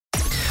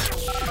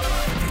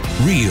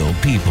Real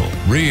people,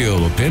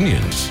 real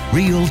opinions,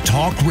 Real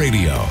Talk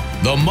Radio.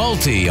 The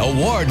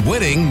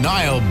multi-award-winning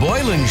Niall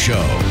Boylan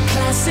Show.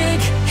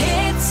 Classic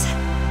hits.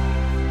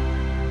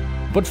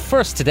 But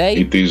first today...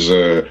 It is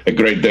a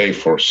great day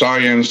for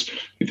science.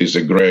 It is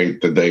a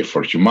great day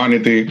for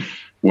humanity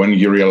when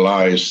you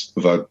realize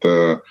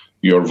that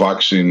your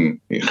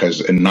vaccine has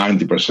a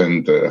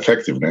 90%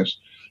 effectiveness.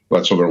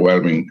 That's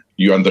overwhelming.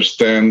 You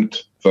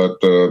understand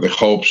that the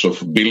hopes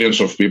of billions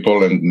of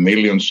people and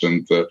millions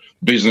and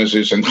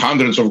businesses and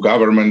hundreds of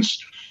governments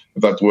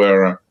that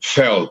were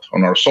felt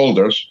on our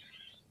shoulders,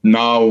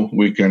 now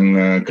we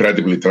can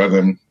credibly tell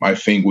them, I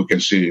think we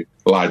can see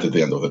light at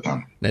the end of the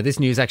tunnel. Now, this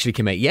news actually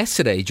came out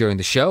yesterday during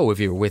the show.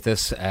 If you were with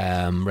us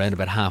around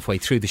about halfway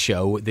through the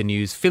show, the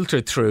news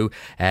filtered through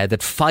that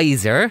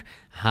Pfizer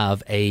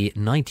have a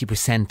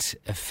 90%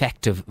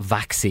 effective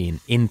vaccine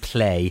in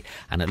play,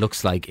 and it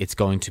looks like it's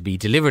going to be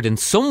delivered in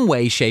some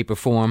way, shape or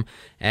form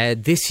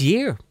this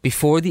year,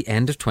 before the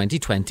end of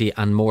 2020,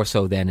 and more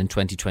so then in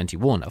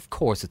 2021. Of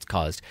course, it's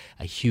caused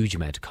a huge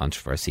amount of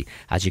controversy,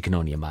 as you can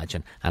only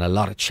imagine, and a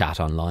lot of chat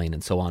online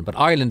and so on. But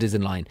Ireland is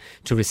in line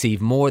to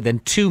receive more than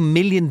 2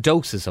 million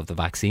doses of the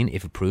vaccine,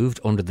 if approved,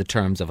 under the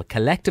terms of a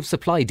collective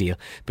supply deal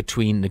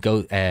between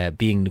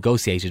being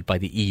negotiated by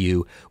the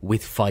EU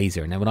with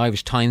Pfizer. Now, an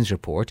Irish Times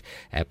reports,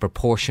 a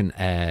proportion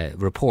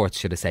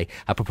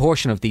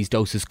of these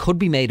doses could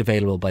be made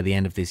available by the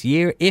end of this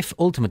year if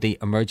ultimately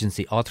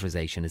emergency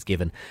authorisation is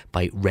given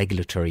by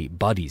regulatory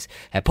bodies.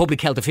 Public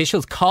health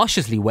officials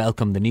cautiously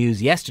welcomed the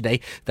news yesterday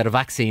that a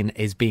vaccine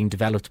is being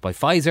developed by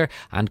Pfizer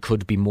and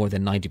could be more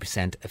than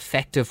 90%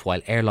 effective,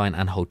 while airline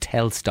and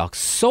hotel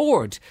stocks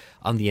soared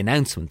on the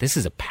announcement. This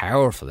is a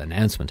powerful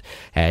announcement.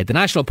 The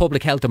National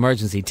Public Health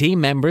Emergency Team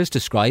members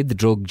described the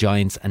drug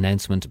giant's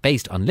announcement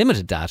based on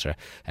limited data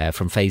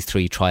from Phase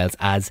 3 trials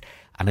as,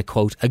 and I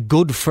quote, a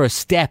good first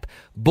step,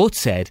 but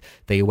said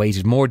they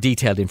awaited more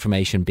detailed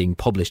information being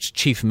published.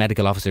 Chief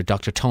Medical Officer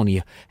Dr.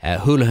 Tony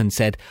Holohan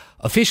said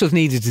officials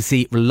needed to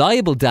see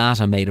reliable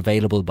data made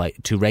available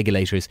to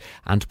regulators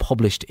and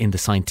published in the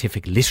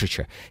scientific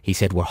literature. He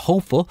said, we're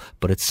hopeful,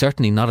 but it's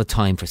certainly not a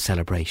time for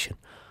celebration.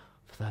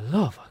 For the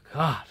love of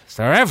God, is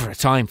there ever a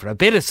time for a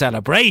bit of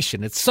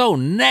celebration? It's so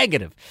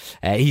negative.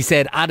 He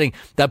said, adding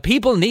that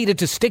people needed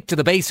to stick to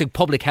the basic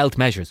public health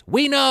measures.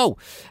 We know.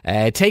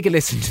 Take a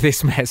listen to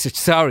this message.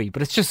 Sorry,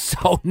 but it's just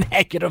so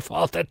negative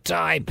all the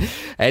time.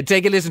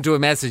 Take a listen to a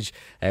message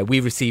we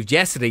received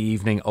yesterday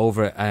evening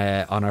over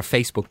on our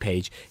Facebook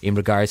page in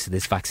regards to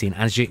this vaccine.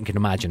 As you can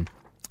imagine,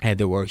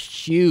 there were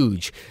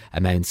huge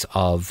amounts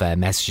of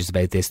messages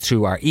about this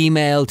through our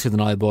email, to the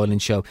Niall Boylan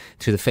Show,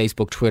 to the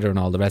Facebook, Twitter and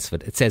all the rest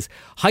of it. It says,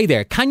 hi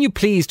there, can you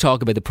please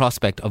talk about the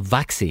prospect of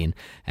vaccine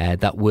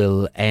that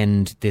will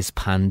end this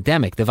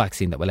pandemic, the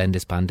vaccine that will end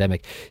this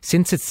pandemic?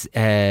 Since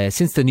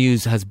the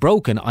news has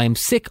broken, I am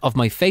sick of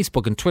my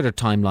Facebook and Twitter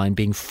timeline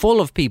being full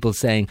of people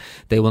saying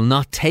they will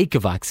not take a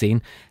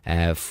vaccine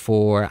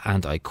for,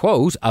 and I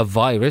quote, a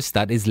virus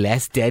that is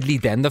less deadly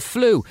than the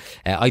flu.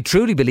 I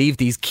truly believe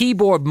these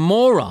keyboard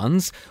morons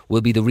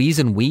will be the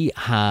reason we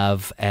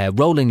have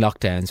rolling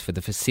lockdowns for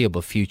the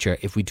foreseeable future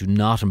if we do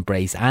not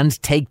embrace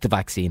and take the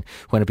vaccine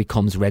when it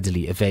becomes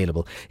readily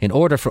available. In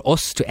order for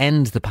us to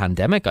end the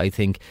pandemic, I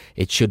think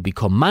it should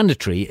become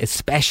mandatory,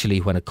 especially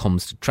when it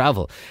comes to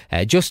travel.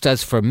 Just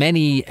as for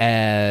many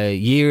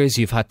years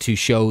you've had to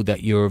show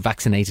that you're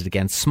vaccinated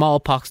against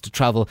smallpox to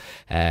travel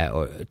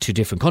or to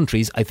different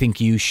countries, I think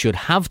you should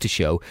have to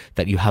show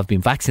that you have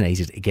been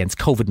vaccinated against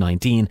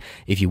COVID-19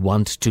 if you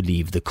want to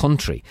leave the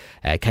country.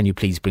 Can you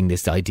please bring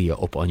this idea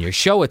up on your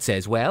show? It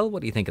says, well, what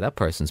do you think of that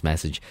person's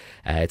message?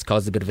 It's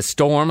caused a bit of a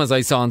storm, as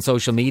I saw on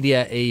social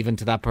media, even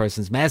to that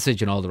person's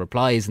message and all the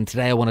replies. And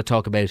today I want to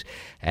talk about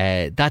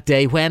that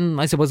day when,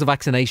 I suppose, a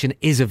vaccination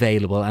is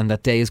available, and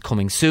that day is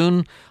coming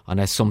soon,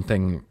 unless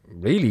something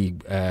really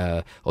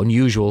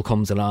unusual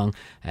comes along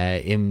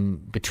in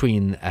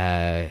between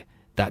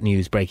that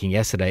news breaking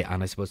yesterday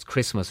and I suppose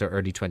Christmas or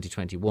early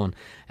 2021.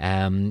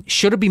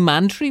 Should it be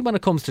mandatory when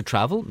it comes to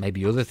travel?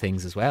 Maybe other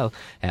things as well.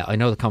 I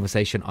know the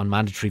conversation on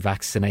mandatory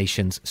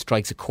vaccinations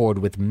strikes a chord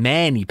with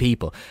many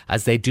people,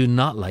 as they do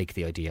not like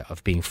the idea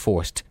of being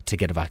forced to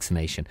get a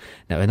vaccination.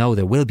 Now, I know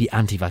there will be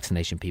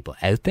anti-vaccination people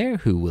out there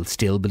who will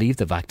still believe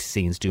that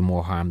vaccines do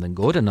more harm than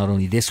good, and not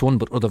only this one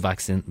but other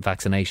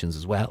vaccinations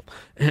as well.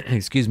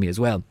 Excuse me, as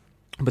well.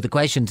 But the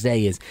question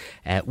today is,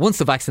 once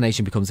the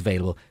vaccination becomes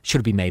available, should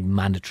it be made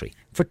mandatory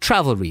for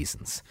travel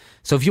reasons?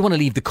 So if you want to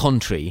leave the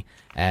country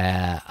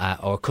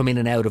or come in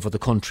and out of other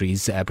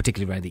countries,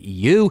 particularly around the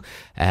EU,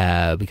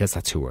 because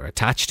that's who we're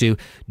attached to,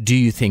 do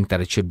you think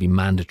that it should be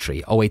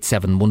mandatory?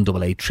 087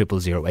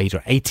 188 0008 or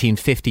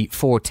 1850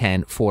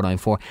 410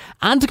 494.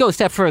 And to go a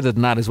step further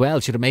than that as well,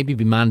 should it maybe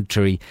be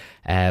mandatory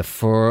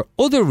for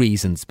other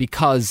reasons?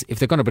 Because if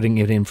they're going to bring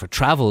it in for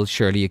travel,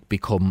 surely it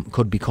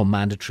could become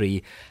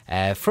mandatory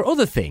for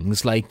other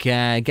things, like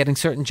getting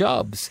certain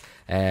jobs.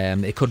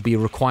 It could be a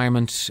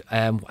requirement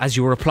as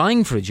you're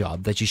applying for a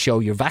job that you show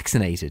you're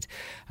vaccinated.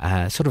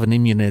 sort of an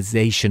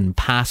immunisation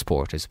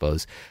passport, I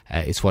suppose,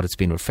 is what it's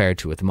been referred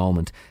to at the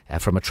moment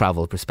from a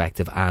travel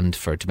perspective and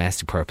for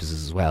domestic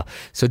purposes as well.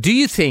 So do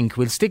you think,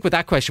 we'll stick with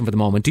that question for the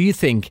moment, do you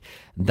think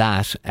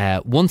that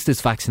once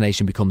this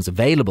vaccination becomes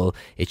available,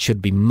 it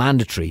should be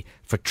mandatory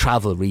for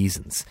travel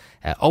reasons?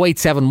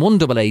 087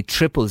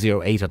 188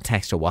 0008 on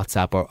text or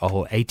WhatsApp,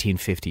 or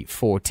 1850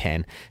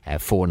 410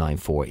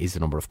 494 is the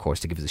number, of course,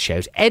 to give us a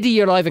shout. Eddie,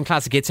 you're live in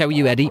Classic Hits. How are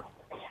you, Eddie?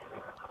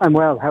 I'm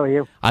well, how are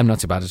you? I'm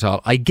not so bad at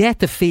all. I get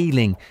the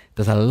feeling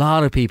there's a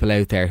lot of people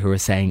out there who are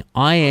saying,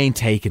 I ain't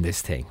taking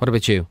this thing. What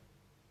about you?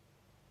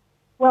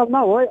 Well,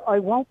 no, I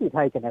won't be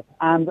taking it.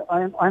 And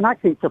I'm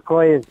actually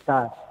surprised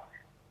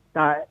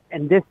that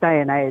in this day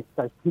and age,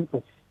 there's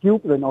people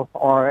stupid enough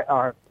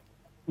or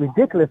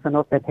ridiculous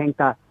enough to think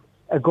that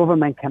a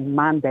government can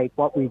mandate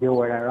what we do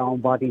with our own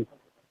bodies.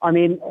 I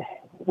mean,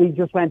 we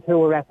just went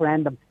through a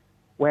referendum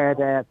where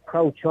the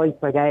pro-choice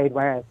brigade,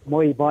 where it's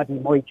my body,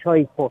 my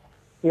choice, but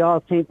they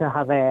all seem to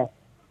have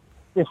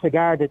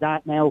disregarded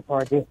that now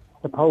for this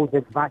supposed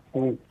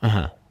vaccine.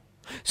 Uh-huh.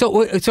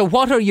 So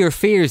what are your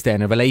fears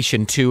then in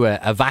relation to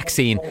a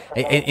vaccine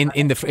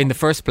in the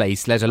first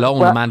place, let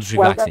alone a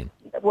mandatory vaccine?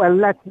 Well,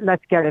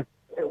 let's get it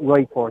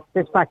right first.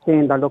 This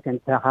vaccine they're looking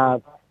to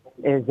have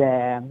is,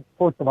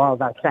 first of all,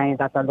 they're saying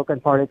that they're looking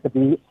for it to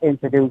be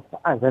introduced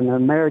as an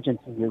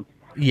emergency use.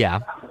 Yeah.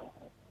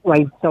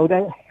 Right, so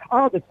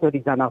all the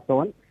studies are not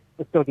done.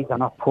 The studies are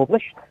not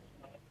published.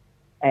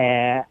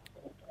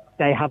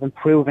 They haven't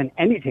proven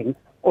anything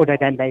other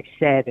than they've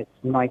said it's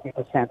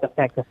 90%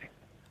 effective.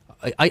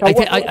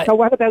 So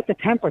what about the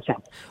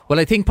 10%? Well,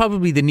 I think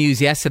probably the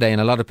news yesterday,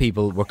 and a lot of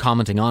people were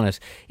commenting on it,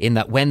 in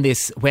that when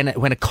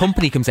a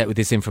company comes out with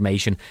this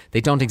information,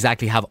 they don't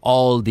exactly have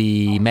all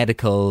the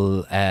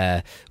medical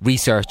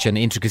research and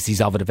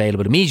intricacies of it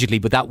available immediately,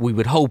 but that we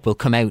would hope will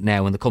come out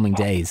now in the coming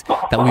days,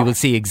 that we will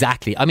see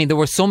exactly. I mean, there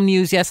was some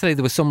news yesterday,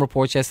 there was some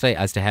reports yesterday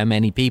as to how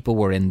many people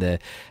were in the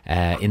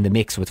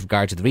mix with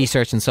regard to the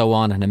research and so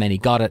on, and how many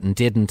got it and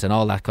didn't and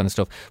all that kind of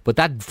stuff. But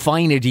that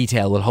finer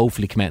detail will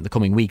hopefully come out in the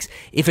coming weeks.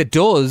 If it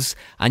does,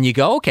 and you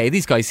go, okay,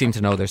 these guys seem to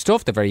know their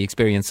stuff, they're very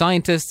experienced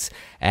scientists,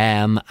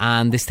 and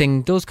this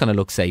thing does kind of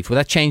look safe, will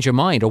that change your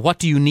mind, or what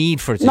do you need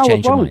for it to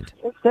change your mind?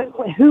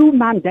 Who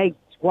mandates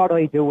what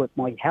I do with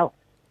my health?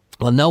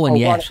 Well, no one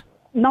yet.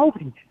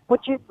 Nobody.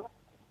 But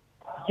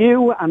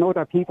you and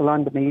other people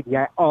on the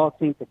media all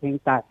seem to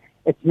think that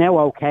it's now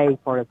okay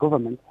for a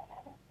government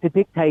to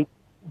dictate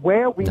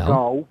where we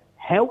go,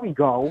 how we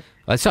go.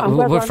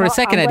 Well, for a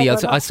second, Eddie,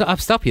 I'll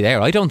stop you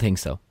there. I don't think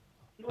so.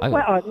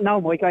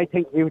 No, Mike, I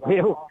think you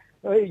do.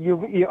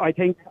 I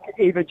think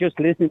even just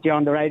listening to you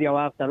on the radio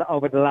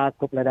over the last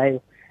couple of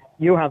days,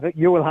 you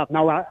will have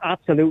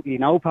absolutely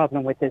no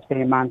problem with this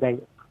being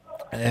mandated.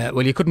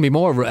 Well, you couldn't be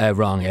more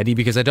wrong, Eddie,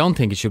 because I don't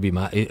think it should be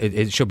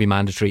it should be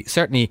mandatory.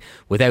 Certainly,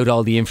 without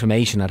all the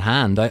information at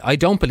hand, I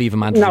don't believe in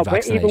mandatory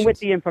vaccinations. No, but even with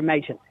the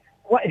information,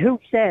 who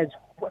says?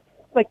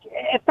 Like,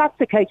 if that's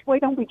the case, why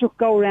don't we just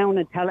go around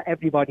and tell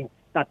everybody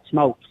that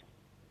smokes,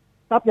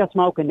 stop your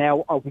smoking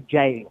now, or we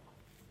jail you?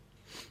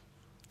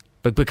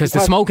 But because the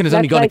smoking is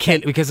only going to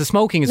kill. Because the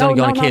smoking is only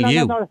going to kill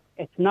you. No,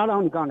 it's not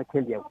only going to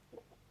kill you.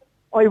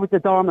 I was a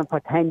doorman for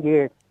 10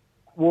 years,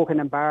 working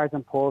in bars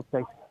and pubs,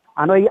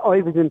 and I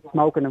was in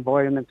smoking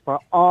environments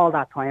for all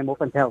that time up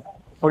until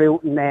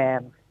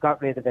Bruton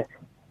got rid of it.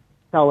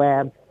 So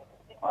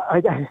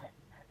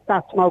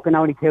that smoking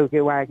only kills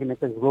you argument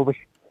is rubbish.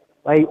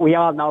 Like, we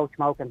all know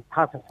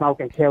passive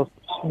smoking kills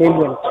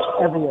millions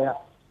every year.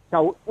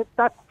 So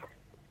that's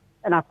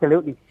an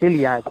absolutely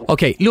silly argument.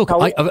 Okay, look,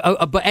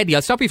 but Eddie,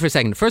 I'll stop you for a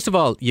second. First of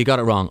all, you got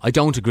it wrong. I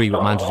don't agree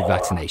with mandatory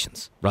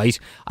vaccinations, right?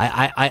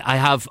 I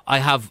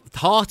have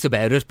thoughts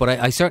about it, but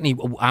I certainly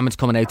am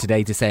coming out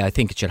today to say I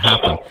think it should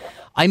happen.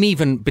 I'm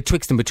even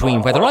betwixt and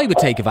between whether I would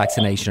take a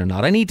vaccination or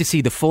not. I need to see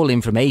the full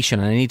information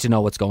and I need to know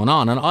what's going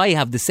on. And I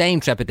have the same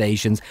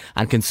trepidations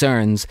and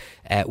concerns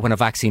when a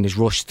vaccine is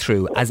rushed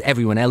through as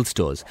everyone else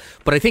does.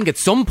 But I think at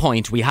some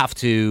point we have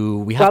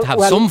to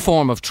have some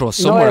form of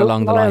trust somewhere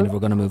along the line if we're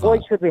going to move on.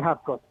 Why should we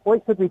have trust? Why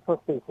should we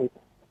trust these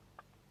people?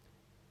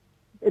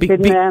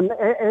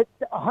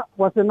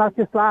 Was it not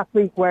just last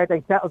week where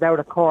they settled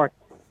out of court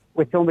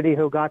with somebody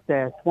who got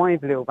the swine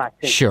flu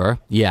vaccine? Sure,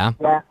 yeah.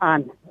 Yeah,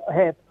 and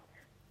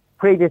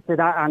previous to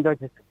that, and there's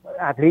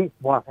at least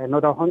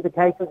another 100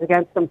 cases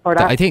against them for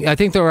that. I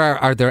think there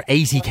are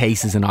 80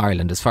 cases in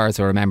Ireland, as far as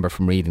I remember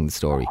from reading the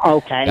story.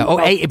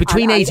 Okay.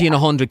 Between 80 and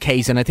 100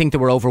 cases, and I think there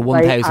were over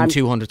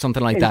 1,200,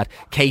 something like that,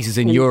 cases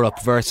in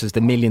Europe versus the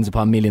millions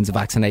upon millions of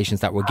vaccinations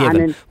that were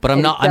given. But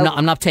I'm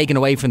not taking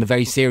away from the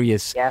very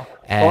serious. Yeah.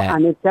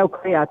 And in South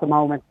Korea at the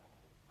moment,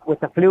 with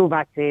the flu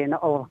vaccine,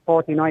 over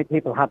 49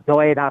 people have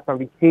died after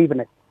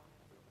receiving it.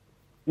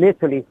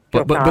 Literally,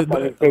 I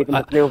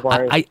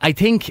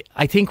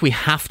think we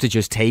have to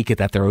just take it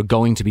that there are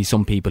going to be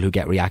some people who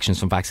get reactions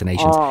from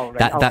vaccinations. Oh,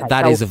 right.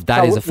 That is a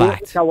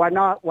fact. So we're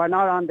not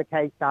on the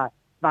case that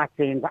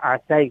vaccines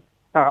are safe.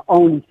 are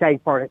only safe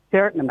for a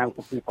certain amount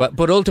of people.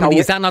 But ultimately,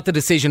 is that not the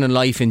decision in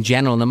life in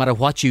general? No matter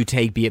what you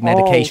take, be it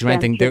medication or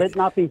anything, should it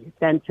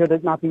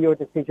not be your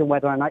decision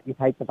whether or not you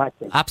take the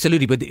vaccine?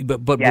 Absolutely,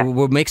 but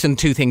we're mixing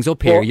two things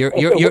up here. You're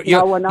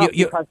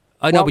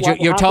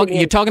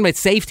talking about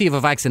safety of a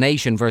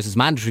vaccination versus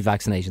mandatory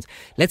vaccinations.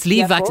 Let's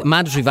leave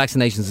mandatory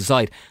vaccinations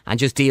aside and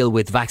just deal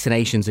with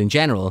vaccinations in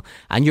general.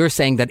 And you're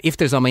saying that if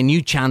there's a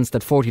minute chance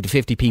that 40 to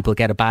 50 people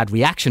get a bad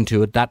reaction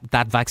to it,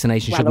 that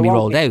vaccination shouldn't be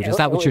rolled out. Is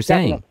that what you're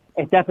saying?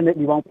 It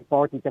definitely won't be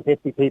 40 to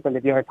 50 people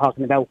if you're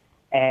talking about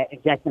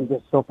injecting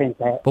this stuff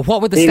into. But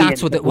what were the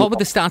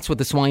stats with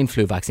the swine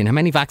flu vaccine? How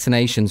many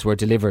vaccinations were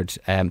delivered?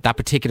 That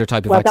particular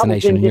type of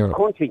vaccination in Europe.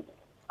 Country,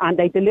 and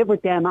they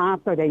delivered them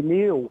after they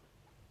knew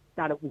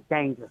that it was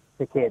dangerous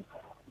to kids.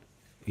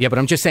 Yeah, but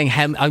I'm just saying,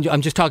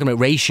 I'm just talking about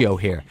ratio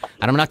here,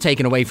 and I'm not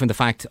taking away from the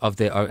fact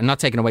I'm not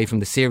taking away from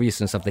the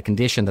seriousness of the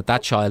condition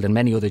that child and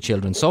many other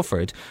children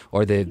suffered,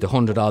 or the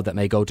 100 odd that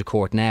may go to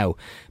court now.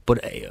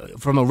 But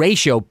from a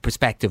ratio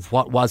perspective,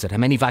 what was it? How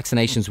many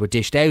vaccinations were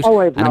dished out,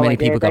 and how many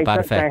people got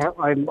bad effect?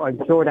 I'm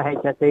sure the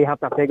HSE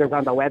have the figures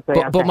on their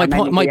website. But my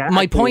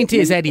point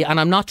is, Eddie, and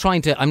I'm not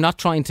trying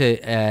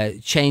to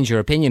change your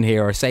opinion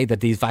here or say that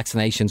these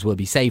vaccinations will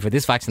be safe or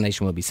this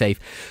vaccination will be safe.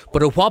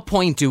 But at what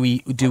point do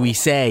we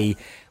say,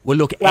 well,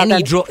 look,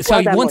 any drug...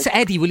 Sorry,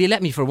 Eddie, will you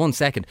let me for 1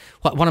 second?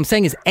 What I'm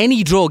saying is,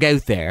 any drug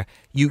out there,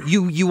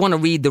 you want to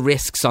read the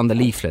risks on the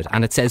leaflet,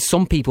 and it says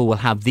some people will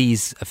have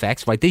these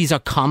effects, right? These are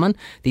common,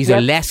 these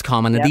are less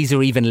common, and these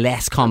are even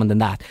less common than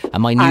that. A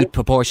minute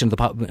proportion of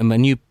the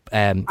amount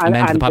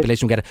of the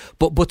population will get it.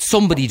 But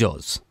somebody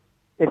does.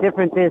 The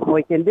difference is,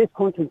 Mike, in this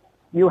country,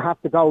 you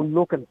have to go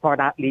looking for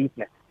that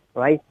leaflet,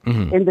 right?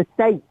 Mm-hmm. In the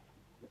States,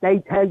 they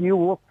tell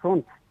you up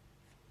front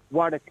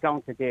what it's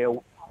going to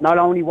do. Not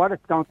only what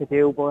it's going to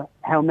do, but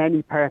how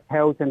many per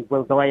thousand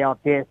will die of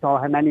this, or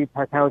how many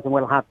per thousand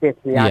will have this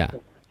reaction.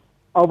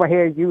 Yeah. Over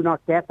here, you don't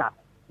get that.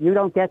 You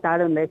don't get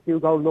that unless you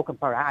go looking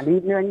for it. And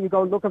even when you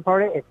go looking for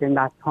it, it's in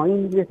that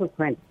tiny little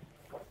print.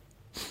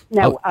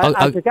 Now,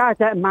 as regards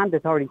to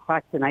mandatory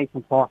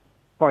vaccination for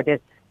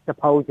this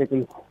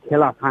supposedly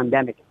killer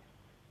pandemic,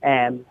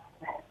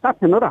 that's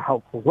another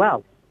hoax as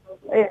well.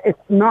 It's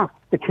not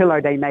the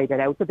killer they made it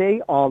out to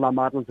be. All the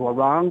models were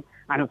wrong,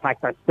 and in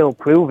fact, they're still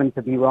proven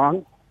to be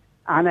wrong.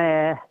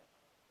 And,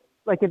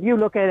 if you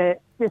look at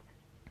it,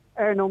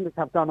 our numbers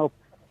have gone up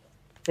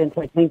since,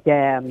 I think,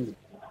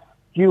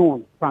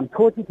 June, from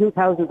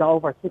 32,000 to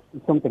over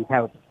 60-something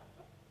thousand.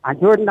 And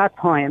during that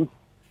time,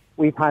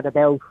 we've had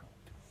about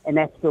an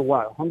extra,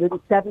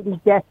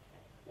 170 deaths,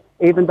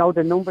 even though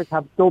the numbers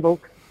have doubled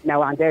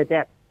now, and their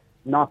deaths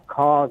not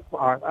caused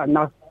or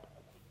not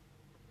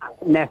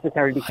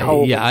necessarily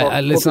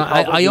COVID. Listen,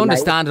 I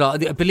understand it all.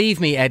 Believe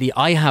me, Eddie,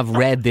 I have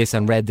read this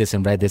and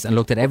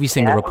looked at every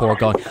single report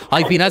going.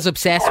 I've been as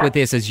obsessed with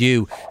this as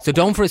you. So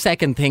don't for a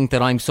second think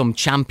that I'm some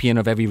champion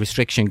of every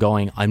restriction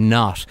going. I'm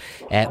not.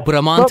 But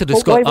I'm on to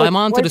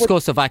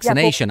discuss the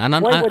vaccination.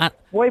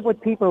 Why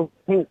would people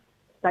think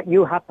that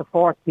you have to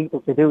force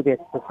people to do this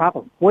to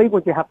travel? Why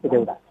would you have to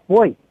do that?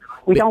 Why?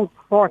 We don't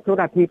force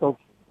other people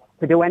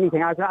to do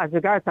anything. As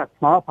regards that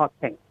smallpox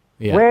thing.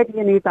 Yeah. Where do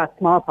you need that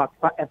smallpox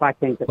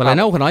vaccine? Well, I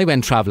know when I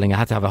went travelling, I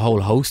had to have a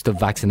whole host of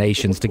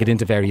vaccinations to get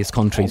into various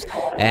countries.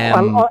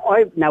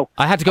 I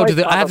had to go to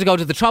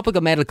the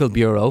Tropical Medical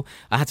Bureau.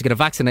 I had to get a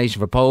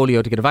vaccination for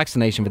polio, to get a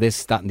vaccination for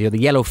this, that, and the other,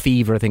 yellow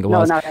fever, I think it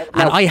was. And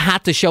I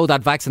had to show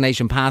that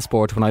vaccination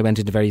passport when I went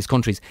into various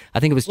countries. I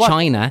think it was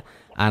China,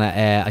 and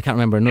I can't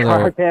remember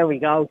another. There we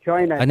go,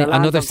 China.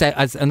 Another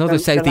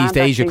Southeast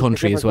Asia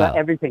country as well.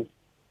 Everything.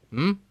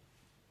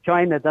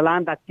 China, the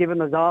land that's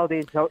given us all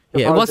these.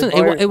 Yeah,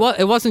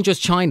 it wasn't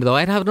just China though.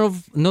 I'd have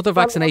another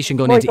vaccination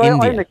going into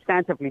India. I'm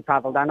extensively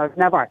travelled, and I've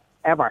never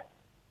ever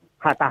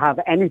had to have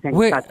anything.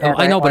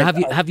 I know, but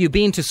have you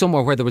been to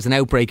somewhere where there was an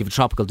outbreak of a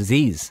tropical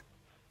disease?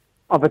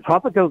 Of a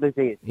tropical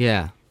disease?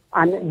 Yeah.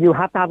 And you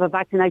have to have a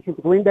vaccination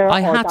to go in there?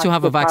 I had to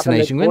have a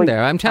vaccination to go in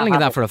there. I'm telling you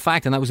that for a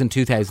fact, and that was in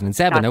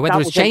 2007. Now,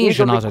 whether it's changed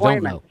or not, I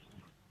don't know.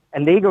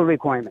 A legal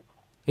requirement.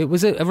 It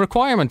was a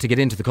requirement to get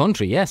into the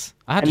country, yes.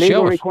 I had to show it. A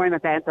legal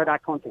requirement to enter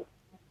that country.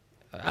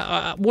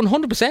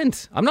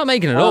 100%. I'm not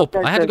making it up.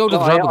 I had to go to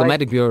the Tropical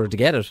Medical Bureau to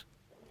get it.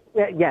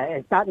 Yeah.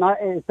 Is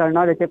there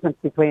not a difference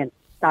between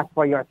that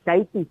for your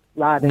safety?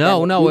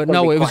 No.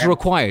 It was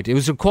required. It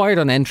was required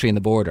on entry in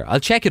the border. I'll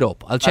check it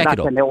up. That's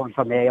a new one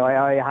for me.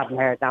 I haven't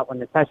heard that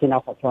one, especially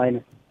not for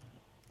China.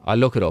 I'll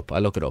look it up.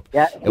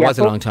 Yeah, it was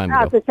a long time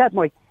ago. As I said,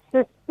 Mike,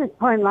 this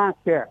time last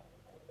year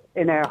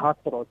in our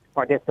hospitals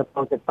for this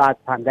supposed bad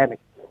pandemic,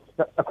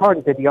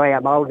 according to the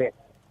IMO list,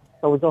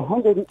 there was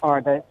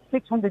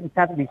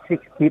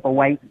 676 people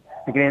waiting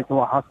to get into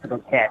a hospital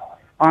bed,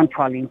 on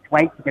trolleys,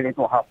 waiting to get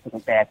into a hospital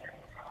bed.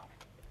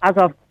 As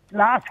of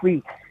last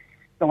week,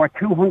 there were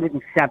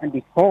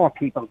 274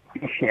 people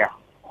this year.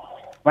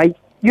 Right?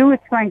 You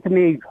explain to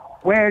me,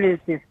 where is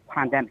this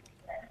pandemic?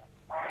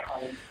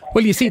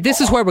 Well, you see, this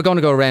is where we're going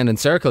to go around in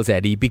circles,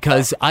 Eddie,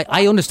 because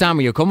I understand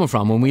where you're coming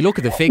from. When we look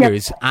at the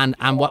figures, and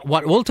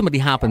what ultimately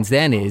happens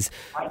then is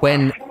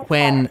when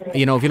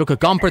you know, if you look at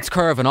Gompert's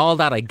curve and all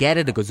that, I get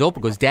it, it goes up,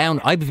 it goes down.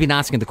 I've been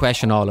asking the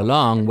question all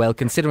along, well,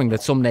 considering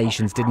that some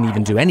nations didn't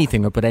even do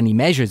anything or put any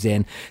measures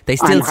in, they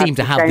still seem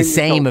to have the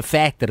same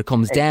effect, that it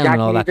comes down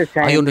and all that.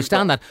 I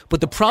understand that.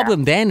 But the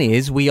problem then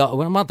is,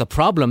 well, not the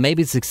problem,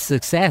 maybe it's a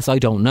success, I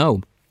don't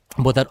know.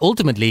 But that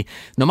ultimately,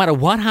 no matter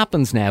what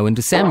happens now in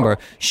December,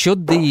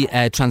 should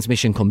the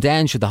transmission come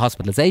down, should the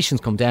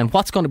hospitalisations come down,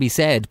 what's going to be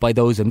said by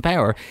those in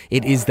power?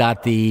 It is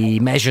that the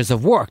measures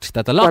have worked,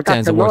 that the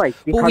lockdowns have worked.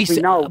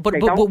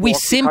 But we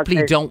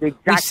simply don't. We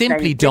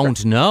simply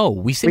don't know.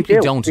 We simply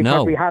don't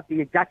know. We have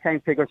the exact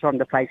same figures from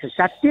the places.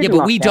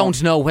 But we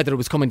don't know whether it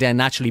was coming down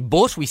naturally.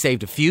 But we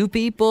saved a few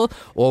people,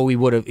 or we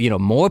would have, you know,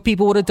 more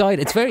people would have died.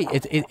 It's very,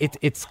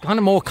 it's kind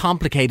of more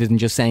complicated than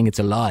just saying it's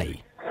a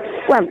lie.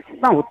 Well,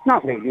 no, it's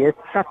not really.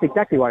 That's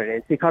exactly what it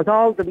is, because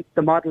all the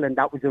modelling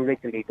that was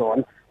originally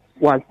done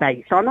was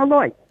based on a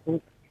lie.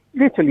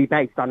 Literally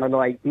based on a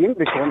lie. The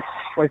English one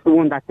was the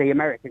one that the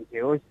Americans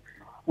used,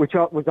 which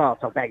was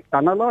also based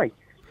on a lie.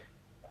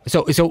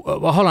 So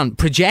hold on.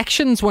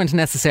 Projections weren't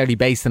necessarily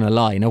based on a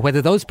lie. Now,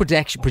 whether those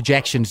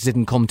projections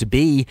didn't come to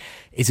be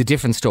is a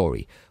different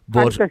story.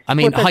 But I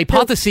mean,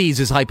 hypotheses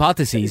is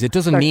hypotheses. It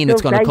doesn't mean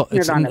it's going to.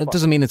 It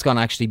doesn't mean it's going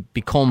to actually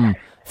become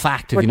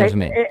fact. If you know what I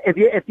mean.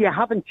 If you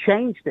haven't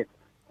changed it,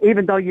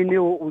 even though you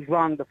knew it was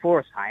wrong the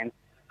first time,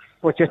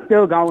 but you're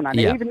still going on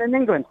it. Even in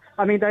England,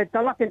 I mean, they're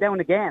locking down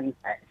again,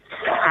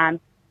 and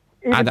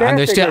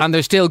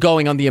they're still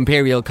going on the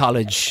Imperial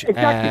College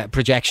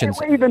projections,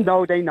 even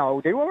though they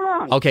know they were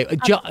wrong. Okay,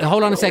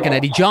 hold on a second,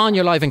 Eddie. John,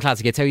 you're live in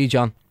Classic Hits. How are you,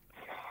 John?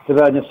 Too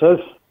bad yourself.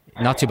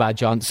 Not too bad,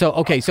 John. So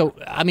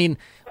I mean,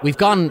 we've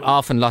gone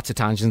off on lots of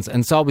tangents, and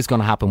it's always going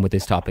to happen with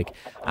this topic,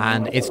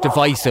 and it's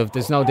divisive,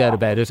 there's no doubt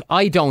about it.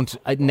 I don't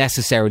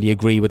necessarily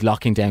agree with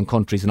locking down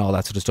countries and all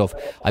that sort of stuff.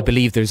 I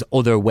believe there's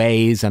other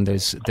ways, and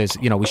there's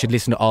you know, we should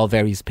listen to all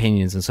various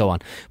opinions and so on.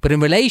 But in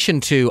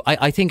relation to,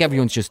 I think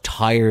everyone's just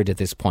tired at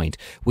this point.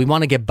 We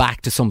want to get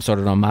back to some sort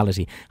of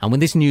normality. And when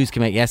this news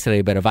came out yesterday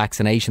about a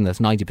vaccination that's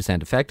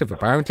 90% effective,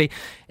 apparently,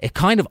 it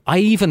kind of, I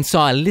even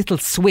saw a little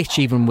switch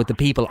even with the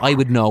people I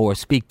would know or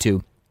speak to.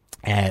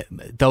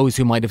 Those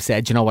who might have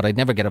said, you know what, I'd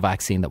never get a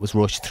vaccine, that was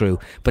rushed through.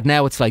 But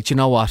now it's like, you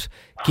know what,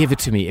 give it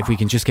to me if we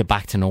can just get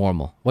back to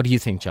normal. What do you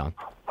think, John?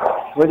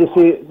 Well, you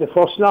see, the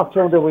first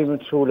lockdown that we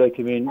went through, like,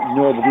 I mean,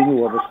 nobody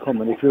knew what was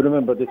coming. If you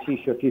remember the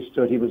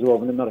Taoiseach, he was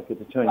over in America at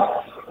the time,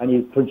 and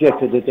he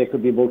projected that there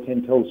could be about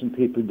 10,000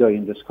 people die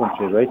in this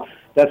country, right?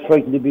 That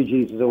frightened the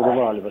bejesus out of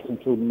all of us,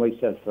 including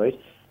myself, right?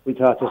 We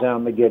thought it was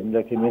Armageddon,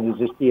 like, I mean, is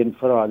this the end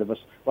for all of us?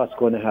 What's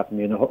going to happen,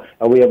 you know?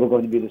 Are we ever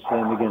going to be the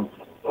same again?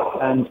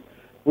 And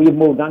we've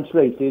moved on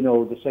slightly, you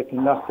know, the second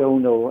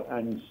lockdown now,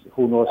 and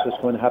who knows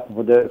what's going to happen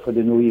for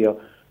the new year.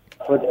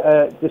 But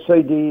this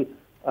idea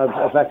of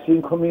a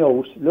vaccine coming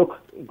out, look,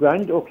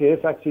 grand, okay,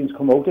 if vaccines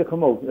come out, they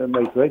come out,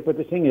 right? But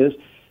the thing is,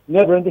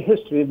 never in the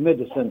history of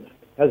medicine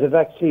has a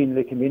vaccine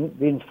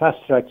been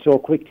fast-tracked so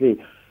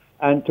quickly.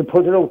 And to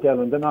put it out there,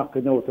 and they're not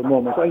going to know at the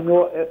moment, I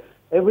know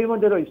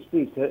everyone that I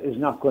speak to is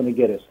not going to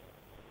get it.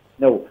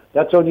 No,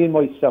 that's only in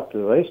my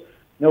circle, right?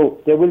 No,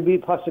 there will be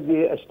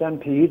possibly a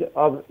stampede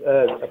of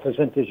a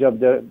percentage of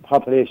the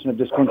population of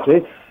this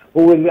country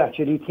who will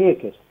actually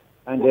take it.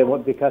 And they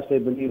won't, because they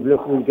believe,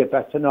 look, we'll get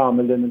back to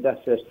normal and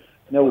that's it.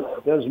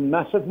 Now, there's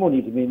massive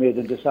money to be made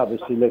in this,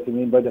 obviously, like, I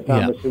mean, by the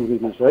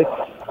pharmaceuticals,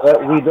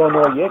 right? We don't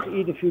know yet,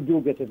 even if you do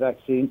get the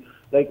vaccine,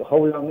 like,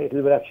 how long it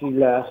will actually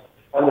last.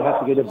 And you have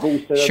to get a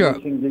booster. Sure,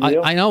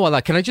 I know all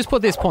that. Can I just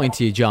put this point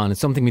to you, John?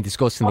 It's something we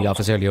discussed in the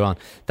office earlier on.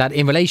 That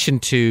in relation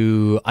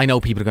to, I know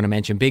people are going to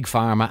mention Big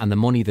Pharma and the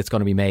money that's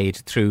going to be made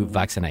through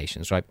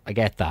vaccinations, right? I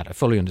get that. I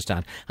fully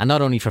understand. And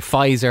not only for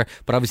Pfizer,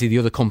 but obviously the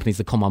other companies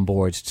that come on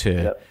board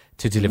to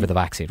deliver the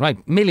vaccine,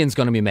 right? Millions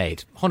going to be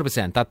made.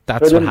 100%.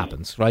 That's what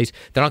happens, right?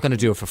 They're not going to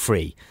do it for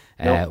free.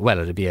 Well,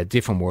 it'd be a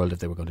different world if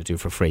they were going to do it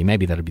for free.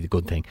 Maybe that'd be the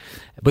good thing.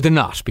 But they're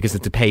not, because they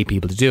have to pay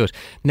people to do it.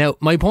 Now,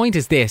 my point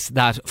is this,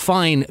 that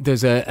fine,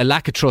 there's a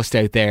lack of trust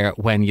out there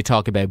when you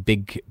talk about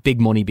big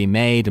money being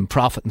made and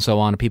profit and so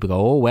on, and people go,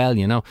 oh, well,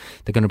 you know,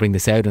 they're going to bring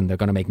this out and they're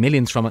going to make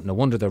millions from it, no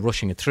wonder they're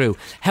rushing it through.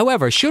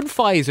 However, should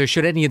Pfizer,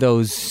 should any of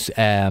those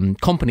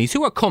companies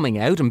who are coming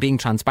out and being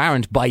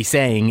transparent by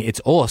saying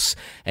it's us,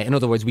 in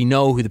other words, we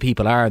know who the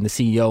people are and the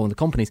CEO and the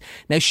companies,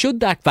 now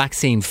should that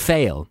vaccine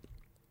fail,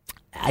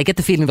 I get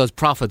the feeling those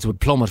profits would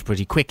plummet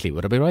pretty quickly.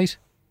 Would I be right?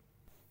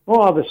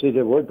 Well, obviously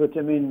they would, but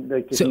I mean,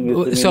 like the thing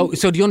is, so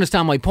do you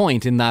understand my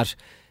point in that,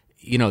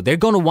 you know, they're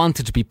going to want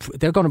it to be,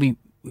 they're going to be,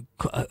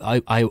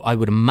 I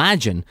would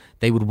imagine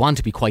they would want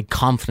to be quite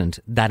confident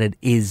that it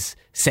is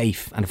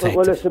safe and effective.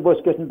 Well, I suppose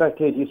getting back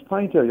to Eddie's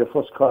point here, your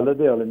first caller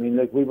there, I mean,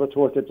 like we were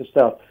told at the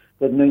start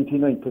that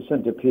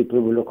 99% of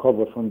people will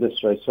recover from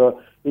this, right?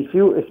 So if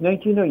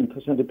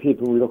 99% of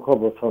people will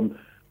recover from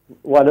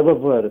whatever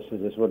virus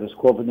it is, whether it's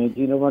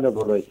COVID-19 or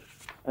whatever, right?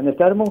 And if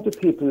that amount of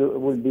people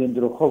will be in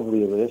the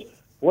recovery of it,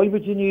 why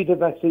would you need a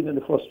vaccine in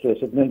the first place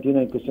if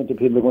 99% of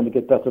people are going to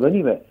get better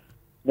anyway?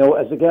 Now,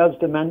 as regards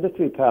the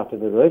mandatory part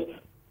of it, right,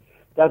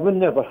 that will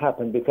never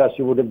happen because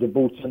you would have the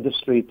boots on the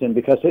street. And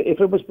because if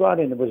it was brought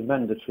in, it was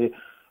mandatory.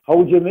 How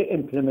would you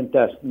implement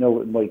that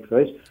now, Mike,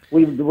 right?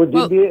 Would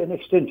there be an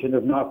extension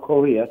of North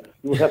Korea?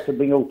 You would have to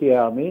bring out the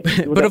army.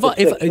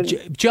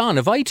 But John,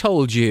 if I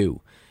told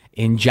you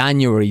in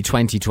January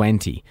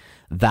 2020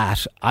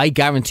 that I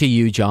guarantee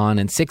you, John,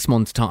 in 6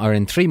 months' time or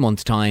in 3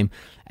 months' time,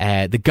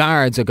 the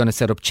guards are going to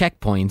set up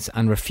checkpoints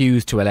and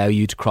refuse to allow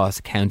you to cross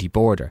a county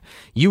border,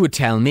 you would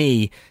tell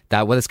me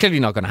that, well, it's clearly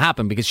not going to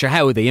happen because sure,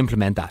 how would they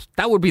implement that?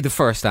 That would be the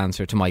first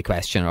answer to my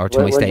question or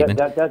to my statement.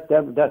 That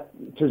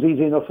it was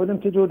easy enough for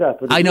them to do that.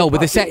 I know,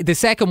 but the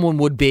second one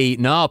would be,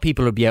 no,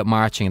 people would be out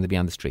marching and they'd be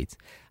on the streets.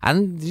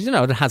 And, you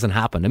know, that hasn't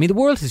happened. I mean, the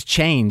world has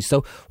changed.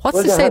 So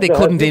what's to say they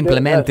couldn't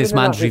implement this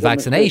mandatory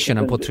vaccination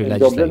and put through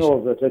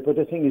legislation? But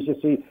the thing is, you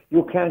see,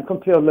 you can't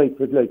compare like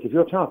with like. If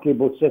you're talking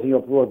about setting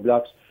up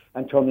roadblocks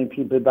and turning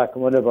people back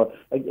and whatever,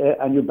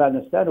 and you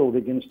balance that out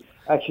against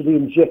actually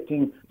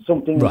injecting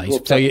something. Right.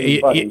 So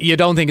you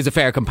don't think it's a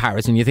fair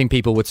comparison? You think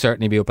people would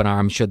certainly be up in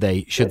arms should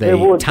they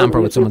tamper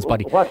with someone's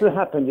body? What will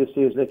happen, you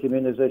see, is like, I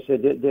mean, as I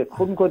said, they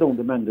couldn't go down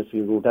the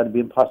mandatory route. That'd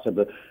be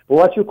impossible. But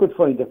what you could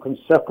find, they can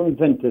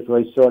circumvent it,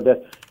 right, so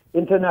that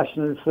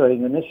international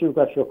flying, unless you've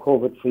got your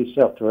COVID-free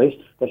cert, right,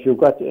 that you've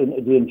got the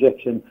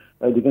injection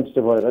against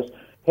the virus,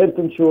 health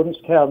insurance,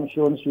 car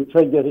insurance, you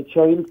try to get a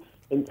child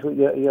into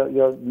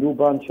your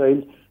newborn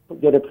child,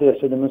 get a place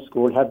for them in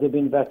school. Have they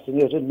been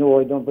vaccinated? No,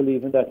 I don't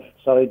believe in that.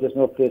 Sorry, there's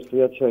no place for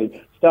your child.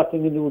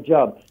 Starting a new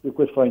job, you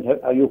could find,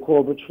 are you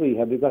COVID-free?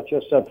 Have you got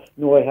your son?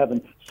 No, I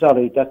haven't.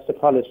 Sorry, that's the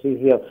policy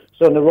here.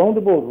 So in a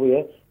roundabout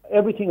way,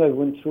 everything I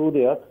went through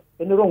there,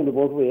 in a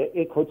roundabout way,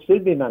 it could still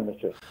be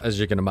mandatory. As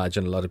you can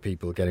imagine, a lot of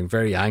people getting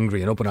very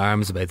angry and up in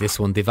arms about this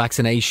one. The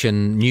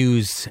vaccination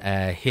news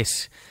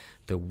hit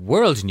the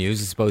world news,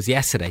 I suppose,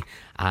 yesterday,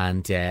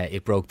 and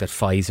it broke that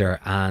Pfizer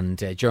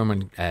and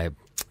German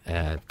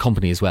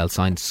company as well,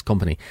 science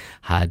company,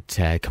 had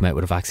come out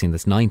with a vaccine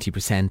that's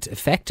 90%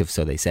 effective,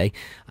 so they say,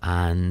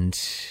 and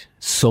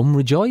some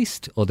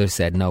rejoiced, others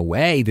said, no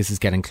way, this is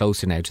getting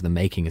closer now to them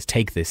making us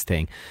take this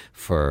thing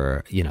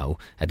for, you know,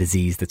 a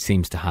disease that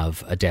seems to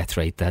have a death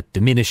rate that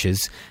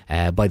diminishes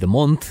by the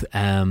month,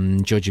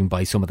 judging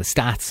by some of the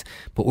stats.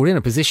 But we're in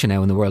a position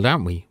now in the world,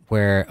 aren't we,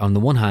 where on the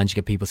one hand you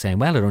get people saying,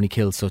 well, it only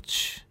kills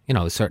such, you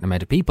know, a certain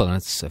amount of people and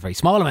it's a very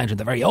small amount and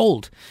they're very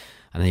old.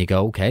 And then you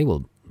go, okay,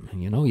 well,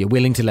 you know, you're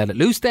willing to let it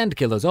loose then to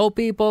kill those old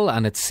people,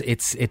 and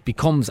it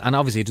becomes, and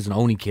obviously it doesn't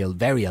only kill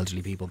very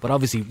elderly people, but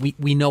obviously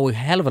we know a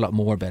hell of a lot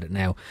more about it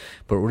now.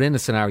 But we're in a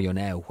scenario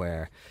now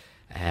where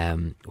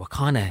we're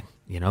kind of,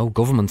 you know,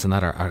 governments and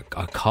that are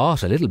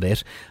caught a little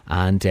bit,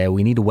 and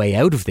we need a way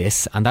out of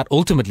this, and that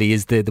ultimately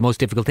is the most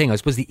difficult thing. I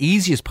suppose the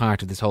easiest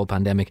part of this whole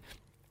pandemic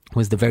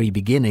was the very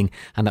beginning,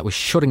 and that was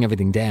shutting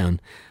everything down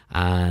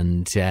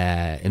and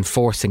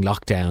enforcing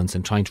lockdowns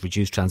and trying to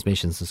reduce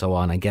transmissions and so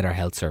on and get our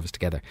health service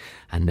together.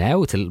 And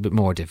now it's a little bit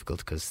more difficult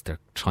because they're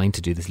trying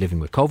to do this living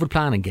with COVID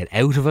plan and get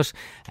out of it,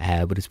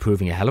 but it's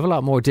proving a hell of a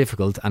lot more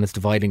difficult and it's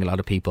dividing a lot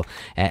of people.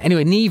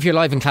 Anyway, Niamh, you're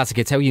live in Classic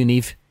Hits. How are you,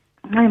 Niamh?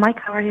 Hi Mike,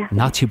 how are you?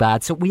 Not too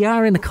bad. So we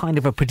are in a kind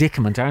of a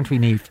predicament, aren't we,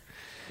 Niamh?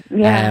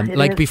 Yeah,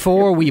 like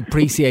before, we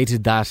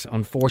appreciated that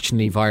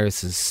unfortunately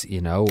viruses, you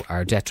know,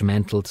 are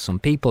detrimental to some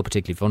people,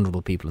 particularly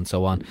vulnerable people and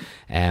so on.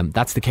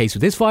 That's the case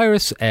with this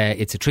virus.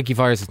 It's a tricky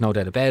virus, there's no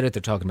doubt about it.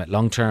 They're talking about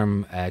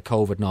long-term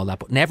COVID and all that,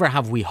 but never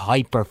have we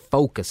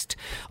hyper-focused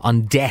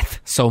on death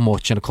so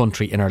much in a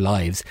country in our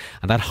lives.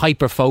 And that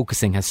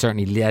hyper-focusing has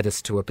certainly led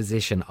us to a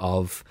position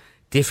of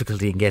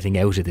difficulty in getting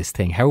out of this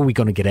thing. How are we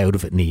going to get out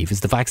of it, Niamh?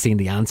 Is the vaccine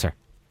the answer?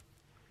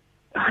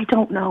 I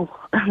don't know.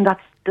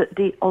 That's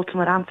the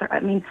ultimate answer. I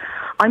mean,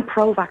 I'm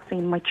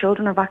pro-vaccine. My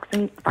children are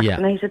vaccinated. Yeah.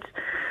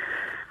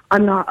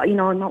 I'm not, you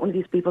know, I'm not one of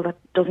these people that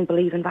doesn't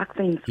believe in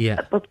vaccines.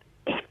 Yeah. But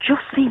it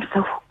just seems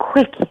so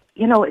quick.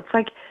 You know, it's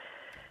like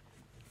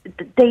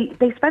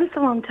they spend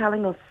so long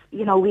telling us,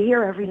 you know, we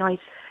hear every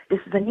night, this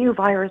is a new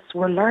virus,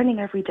 we're learning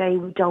every day,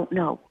 we don't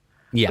know.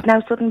 Yeah. But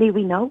now suddenly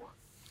we know.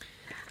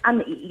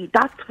 And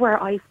that's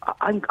where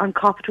I'm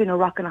caught between a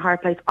rock and a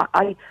hard place.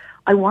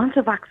 I want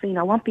a vaccine.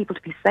 I want people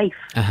to be safe.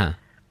 Uh-huh.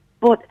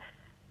 But,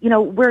 you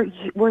know,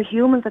 we're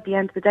humans at the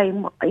end of the day.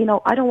 And, you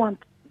know, I don't want,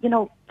 you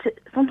know,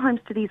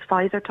 sometimes to these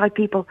Pfizer type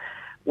people,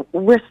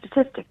 we're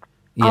statistics.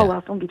 Yeah. Oh,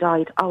 well, somebody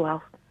died. Oh,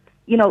 well.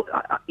 You know,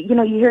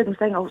 you hear them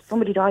saying, oh,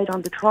 somebody died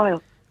on the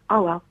trial.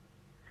 Oh, well.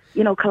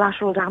 You know,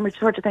 collateral damage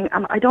sort of thing.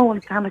 And I don't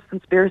want to sound like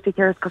conspiracy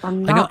theorists because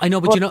I'm not. I know,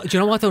 but do you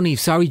know what though, Niamh?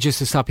 Sorry, just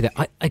to stop you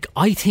there.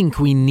 I think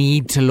we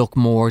need to look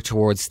more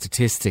towards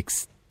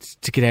statistics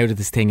to get out of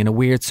this thing in a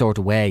weird sort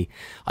of way.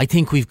 I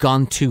think we've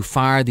gone too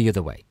far the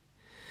other way.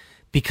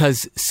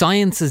 Because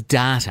science is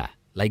data.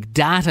 Like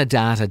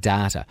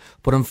data.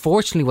 But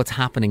unfortunately what's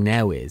happening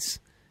now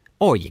is,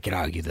 or you could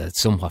argue that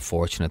it's somewhat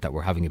fortunate that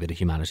we're having a bit of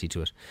humanity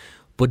to it,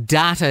 but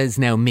data is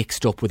now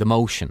mixed up with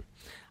emotion.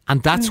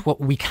 And that's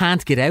what we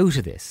can't get out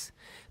of this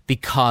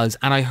because,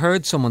 and I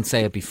heard someone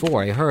say it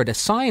before, I heard a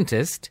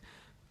scientist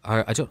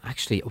or I don't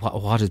actually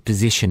what his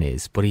position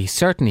is, but he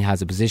certainly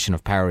has a position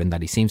of power in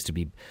that he seems to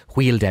be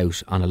wheeled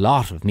out on a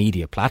lot of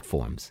media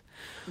platforms.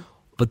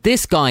 But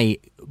this guy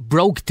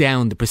broke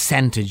down the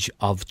percentage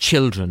of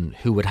children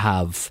who would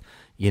have,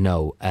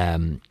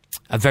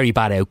 a very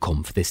bad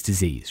outcome for this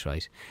disease,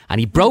 right? And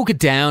he broke it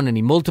down and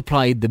he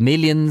multiplied the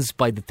millions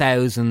by the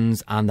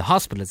thousands and the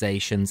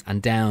hospitalizations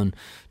and down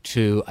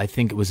to, I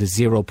think it was a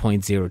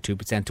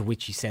 0.02%, to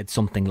which he said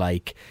something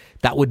like,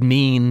 that would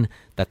mean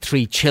that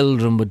 3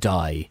 children would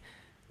die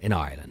in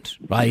Ireland,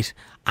 right?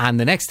 And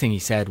the next thing he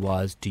said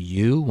was, do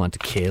you want to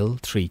kill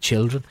 3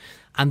 children?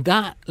 And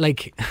that,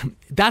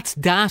 that's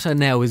data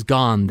now is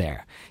gone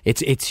there.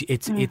 It's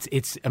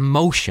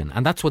emotion,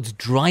 and that's what's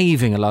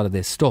driving a lot of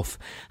this stuff.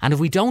 And if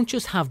we don't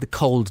just have the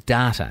cold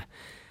data,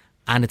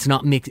 and it's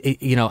not mixed,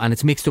 and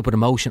it's mixed up with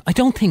emotion, I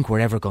don't think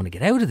we're ever going to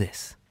get out of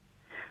this.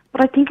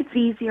 But I think it's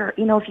easier.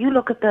 If you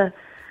look at the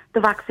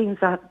vaccines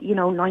that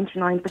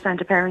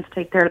 99% of parents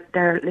take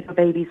their little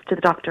babies to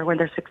the doctor when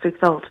they're 6 weeks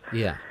old.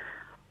 Yeah,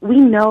 we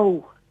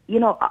know.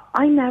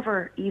 I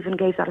never even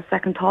gave that a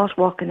second thought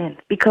walking in,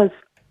 because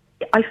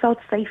I felt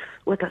safe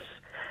with it,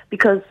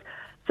 because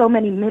so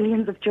many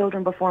millions of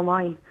children before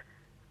mine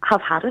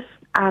have had it,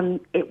 and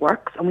it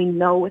works, and we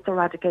know it's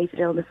eradicated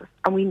illnesses,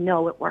 and we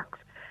know it works.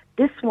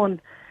 This one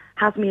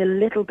has me a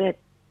little bit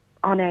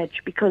on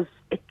edge, because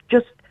I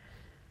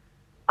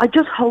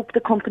just hope the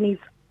companies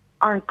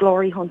aren't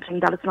glory hunting,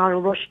 that it's not a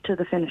rush to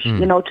the finish,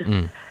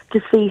 to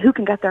see who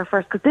can get there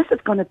first, because this is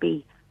going to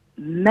be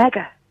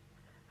mega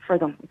for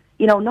them.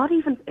 Not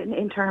even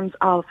in terms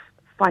of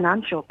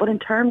financial, but in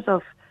terms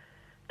of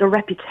the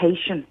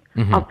reputation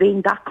of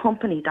being that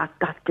company that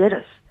did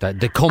it.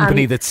 The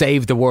company that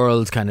saved the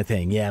world kind of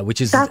thing, yeah, which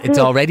is, it's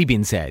already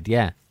been said,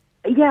 yeah.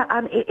 Yeah,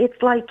 and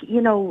it's like,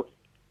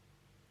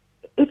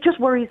 it just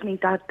worries me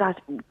that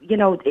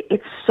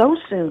it's so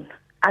soon.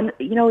 And,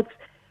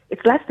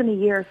 it's less than a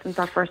year since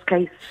our first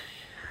case.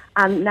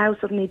 And now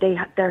suddenly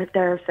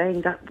they're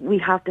saying that we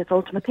have this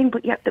ultimate thing,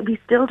 but yet that we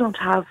still don't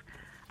have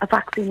a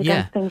vaccine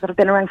against things that have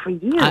been around for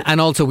years. And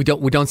also we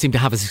don't seem to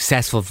have a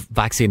successful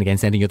vaccine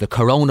against any other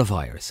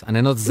coronavirus. And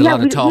I know there's a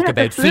lot of talk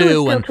about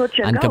flu and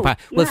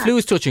flu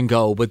is touch and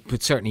go, but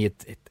certainly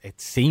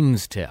it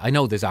seems to. I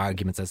know there's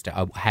arguments as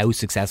to how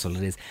successful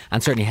it is,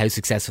 and certainly how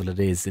successful it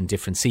is in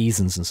different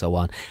seasons and so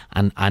on.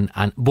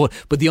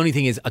 But the only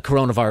thing is, a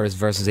coronavirus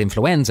versus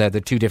influenza,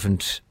 they're two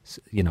different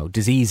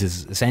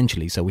diseases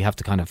essentially, so we have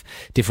to kind of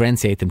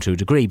differentiate them to a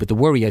degree. But the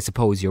worry, I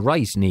suppose you're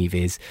right, Niamh,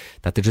 is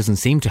that there doesn't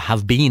seem to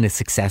have been a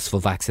successful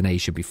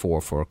vaccination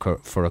before for a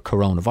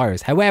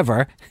coronavirus.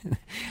 However,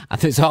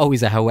 and there's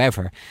always a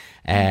however,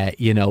 it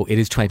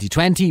is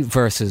 2020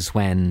 versus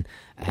when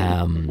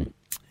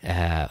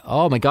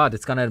oh my God,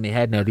 it's gone out of my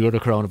head now, the other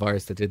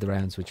coronavirus that did the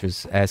rounds, which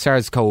was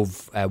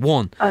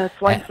SARS-CoV-1.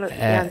 Swine flu.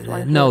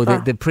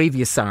 The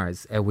previous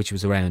SARS, which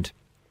was around.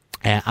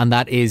 And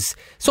that is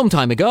some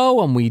time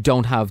ago, and we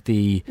don't have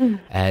the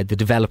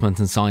development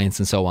in science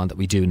and so on that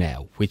we do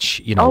now,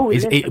 which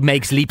it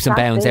makes leaps and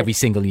bounds every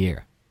single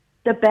year.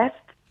 The best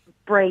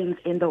brains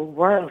in the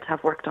world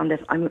have worked on this.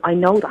 I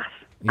know that,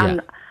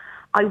 and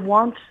I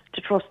want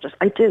to trust it.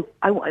 I do.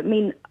 I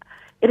mean,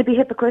 it'd be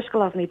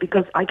hypocritical of me,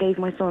 because I gave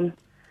my son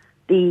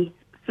the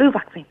flu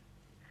vaccine.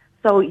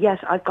 So yes,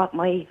 I've got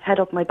my head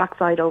up my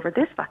backside over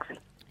this vaccine.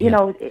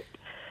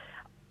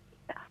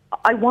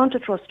 I want to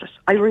trust it.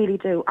 I really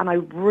do. And I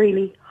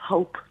really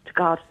hope to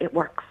God it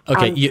works.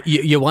 Okay,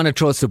 you want to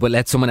trust it, but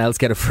let someone else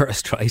get it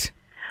first, right?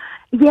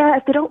 Yeah,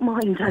 if they don't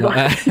mind.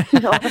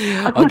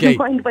 I wouldn't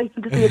mind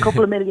waiting to see a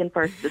couple of million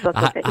first. If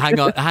that's okay.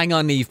 Hang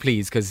on, Niamh,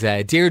 please, because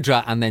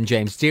Deirdre and then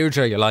James.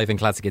 Deirdre, you're live in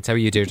Classic Hits. How are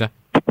you, Deirdre?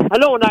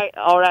 Hello,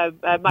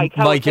 Mike.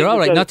 Mike, you're all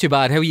right. Not too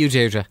bad. How are you,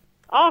 Deirdre?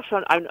 Oh,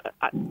 Sean,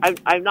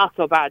 I'm not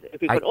so bad.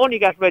 If we could only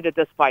get rid of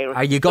this virus.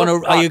 Are you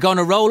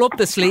gonna roll up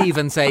the sleeve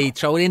and say,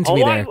 throw it into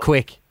me there,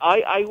 quick?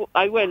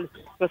 I will.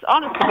 Because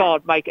honest to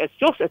God, Mike, it's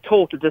just a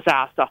total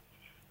disaster.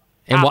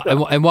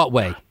 In what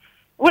way?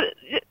 Well,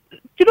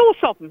 you know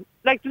something?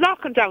 Like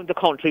locking down the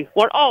country,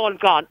 we're all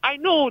gone. I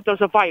know there's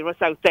a virus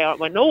out there.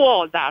 We know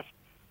all that,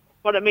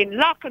 but I mean,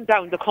 locking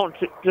down the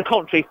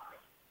country.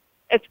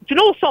 It's, you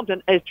know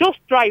something? It's just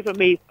driving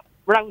me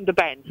round the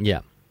bend.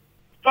 Yeah,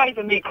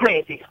 driving me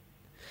crazy.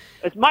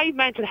 It's my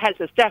mental health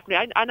is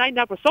definitely, and I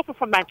never suffer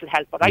from mental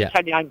health, but I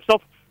tell you, I'm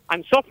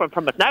suffering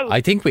from it now.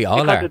 I think we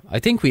all are.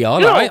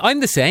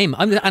 I'm the same.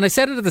 And I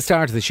said it at the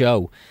start of the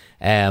show.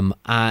 And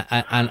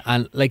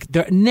like,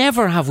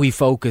 never have we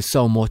focused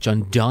so much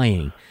on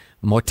dying,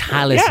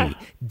 mortality,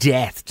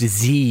 death,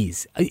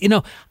 disease.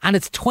 And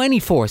it's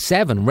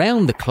 24/7,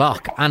 round the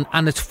clock,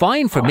 and it's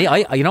fine for me.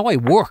 I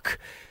work.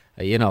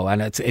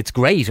 And it's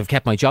great. I've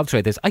kept my job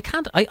throughout this.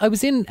 I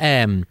was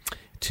in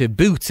to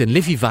Boots in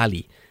Liffey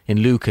Valley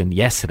in Lucan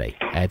yesterday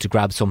to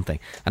grab something,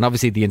 and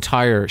obviously the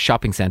entire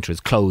shopping centre is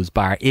closed,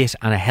 bar it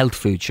and a health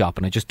food shop,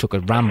 and I just took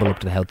a ramble up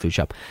to the health food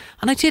shop,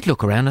 and I did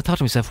look around. I thought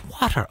to myself,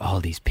 what are all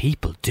these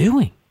people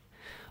doing?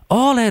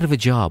 All out of a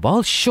job,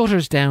 all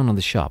shutters down on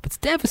the shop. It's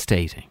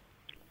devastating.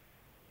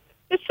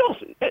 It's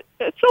just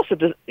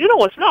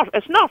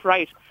it's not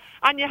right.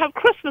 And you have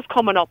Christmas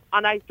coming up,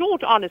 and I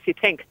don't honestly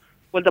think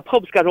will the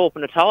pubs get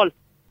open at all.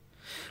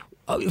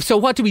 So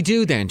what do we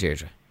do then,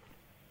 Deirdre?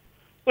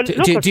 Well,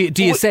 Do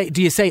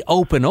you say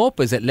open up?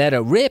 Is it let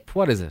it rip?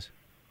 What is it?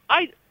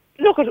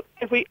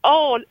 If we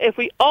all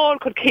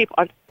could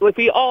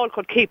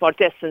keep our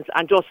distance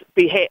and just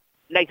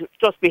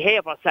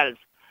behave ourselves.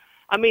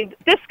 I mean,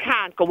 this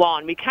can't go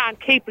on. We can't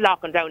keep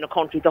locking down the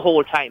country the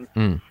whole time.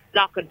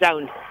 Locking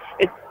down.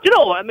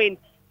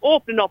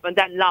 Opening up and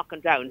then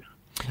locking down.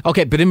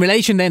 Okay, but in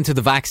relation then to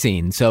the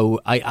vaccine,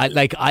 so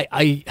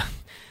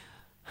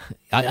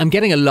I'm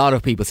getting a lot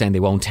of people saying they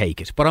won't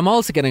take it, but I'm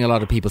also getting a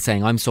lot of people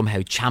saying I'm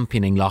somehow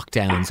championing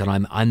lockdowns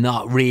and I'm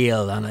not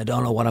real and I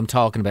don't know what I'm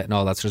talking about and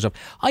all that sort of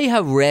stuff. I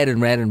have read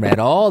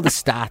all the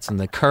stats and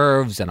the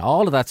curves and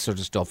all of that sort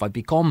of stuff. I've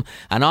become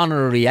an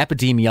honorary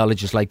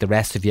epidemiologist like the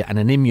rest of you and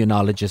an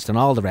immunologist and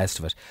all the rest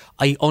of it.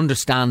 I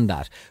understand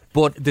that.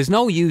 But there's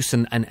no use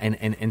in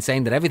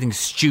saying that everything's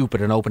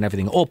stupid and open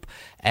everything up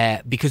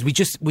because we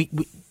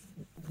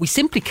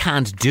simply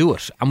can't do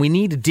it, and we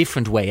need a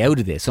different way out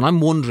of this. And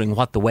I'm wondering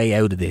what the way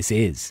out of this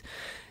is.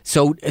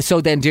 So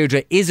then,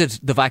 Deirdre, is it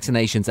the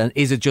vaccinations, and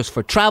is it just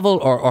for travel,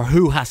 or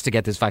who has to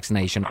get this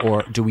vaccination,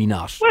 or do we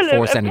not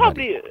force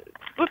anybody?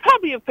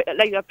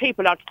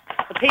 People are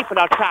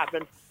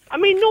travelling. I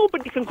mean,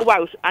 nobody can go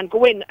out and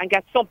go in and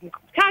get something.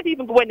 Can't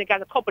even go in and get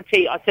a cup of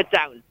tea or sit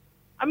down.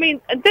 I mean,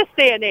 in this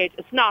day and age,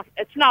 it's not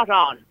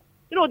on.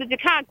 You know that you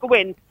can't go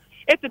in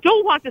if they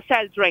don't want to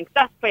sell drinks.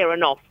 That's fair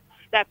enough.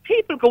 That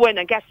people go in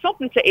and get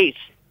something to eat,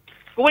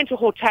 go into a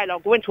hotel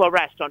or go into a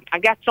restaurant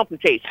and get something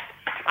to eat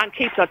and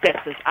keep their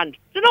distance. And,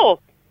 you know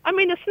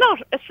something?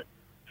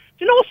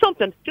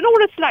 Do you know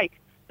what it's like?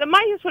 They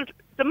might as well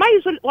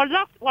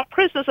we're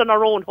prisoners in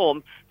our own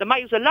home. They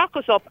might as well lock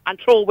us up and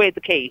throw away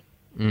the key.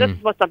 This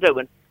is what they're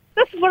doing.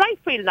 This is what I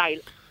feel, Niall,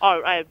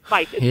 or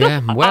Mike.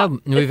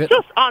 It's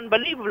just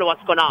unbelievable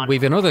what's going on.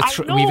 We've another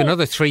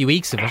 3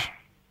 weeks of it.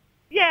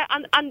 Yeah,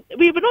 and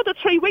we have another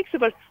 3 weeks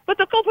of it, but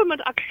the government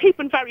are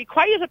keeping very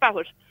quiet about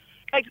it.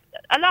 Like,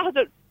 a lot of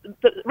the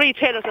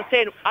retailers are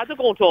saying, are they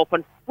going to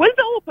open? Will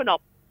they open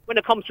up when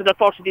it comes to the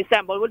 1st of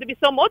December? Will there be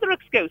some other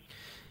excuse?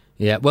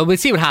 Yeah, well, we'll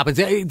see what happens.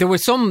 There were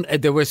some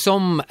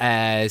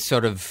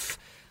sort of,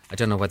 I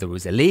don't know whether it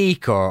was a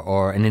leak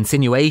or an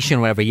insinuation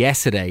or whatever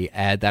yesterday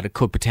that it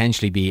could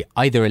potentially be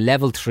either a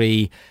level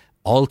 3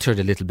 altered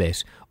a little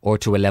bit or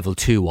to a level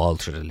 2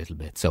 altered a little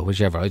bit. So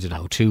whichever, I don't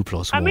know, 2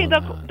 plus 1. I mean, they're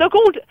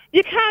going to,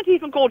 you can't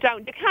even go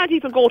down. You can't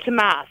even go to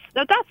Mass.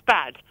 Now, that's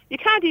bad. You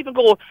can't even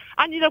go.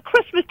 And,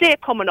 Christmas Day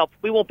coming up,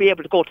 we won't be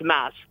able to go to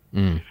Mass.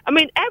 I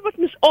mean,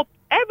 everything's up.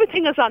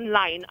 Everything is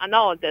online and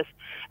all this.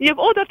 You have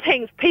other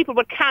things, people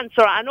with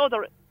cancer and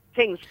other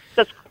things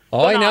that's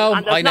I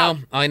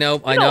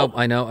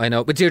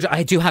know. But Deirdre,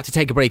 I do have to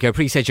take a break. I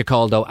appreciate your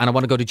call, though. And I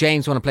want to go to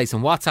James. I want to play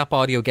some WhatsApp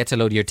audio, get a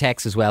load of your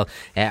texts as well.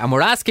 And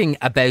we're asking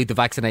about the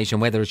vaccination,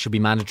 whether it should be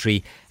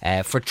mandatory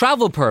for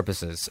travel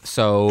purposes.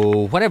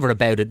 So whatever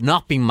about it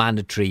not being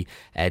mandatory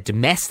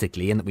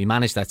domestically and that we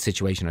manage that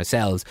situation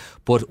ourselves.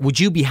 But would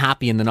you be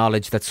happy in the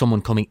knowledge that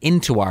someone coming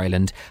into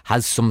Ireland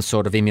has some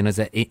sort of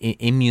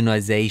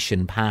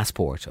immunisation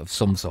passport of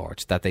some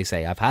sort that they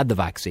say, I've had the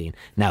vaccine,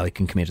 now I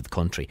can come into the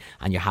country,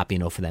 and you're happy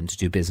enough for them to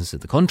do business in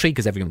the country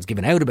because everyone's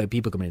given out about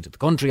people coming into the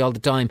country all the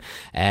time,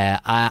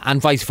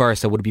 and vice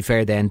versa? Would it be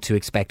fair then to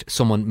expect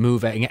someone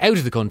moving out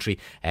of the country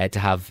to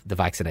have the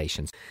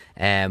vaccinations?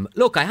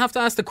 Look, I have to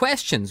ask the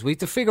questions. We have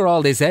to figure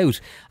all this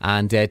out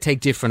and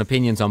take different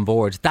opinions on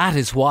board. That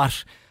is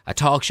what a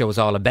talk show is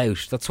all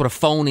about. That's what a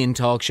phone-in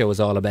talk show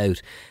is all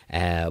about.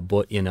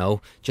 But,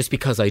 just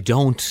because I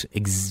don't,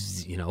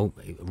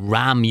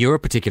 ram your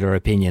particular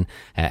opinion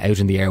out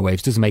in the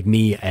airwaves doesn't make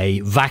me a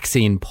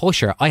vaccine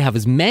pusher. I have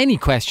as many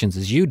questions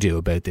as you do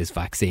about this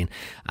vaccine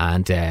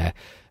and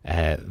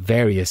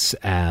various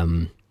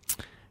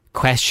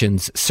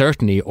questions,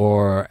 certainly,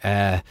 or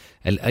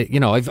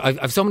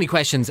I've so many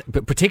questions,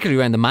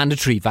 particularly around the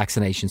mandatory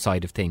vaccination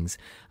side of things,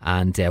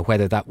 and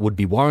whether that would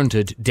be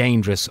warranted,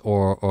 dangerous,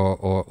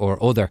 or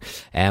other.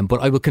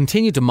 But I will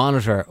continue to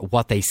monitor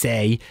what they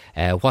say,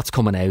 what's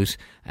coming out,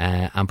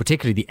 and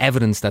particularly the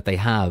evidence that they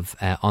have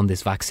on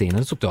this vaccine.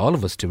 And it's up to all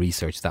of us to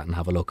research that and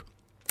have a look,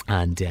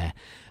 and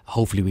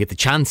hopefully we get the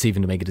chance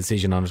even to make a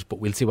decision on it. But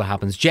we'll see what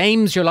happens.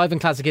 James, you're live in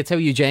Classic Hits. How are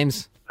you,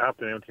 James?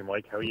 Afternoon to you,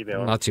 Mike. How are you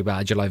doing? Not too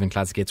bad. You're live in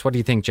Classic Hits. What do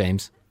you think,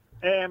 James?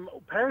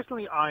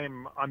 Personally,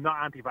 I'm not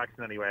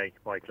anti-vaccine anyway,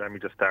 Mike. Let me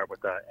just start with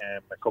that.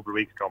 A couple of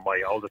weeks ago,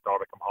 my oldest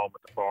daughter came home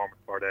with the form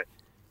for the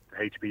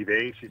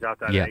HPV. She's at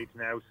that age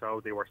now, so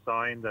they were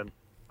signed, and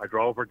I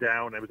drove her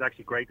down. It was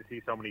actually great to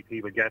see so many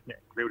people getting it,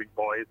 including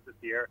boys this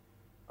year.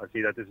 I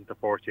see that this is the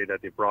first year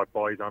that they brought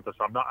boys onto,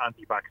 so I'm not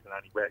anti-vaccine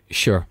anyway.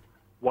 Sure.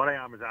 What I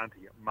am is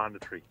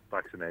anti-mandatory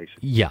vaccination.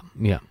 Yeah.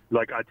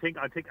 Like, I think,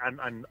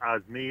 and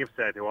as Niamh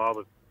said, who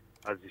always,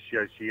 as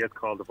she is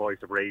called the voice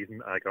of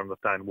reason, I can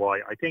understand why.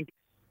 I think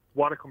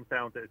what it comes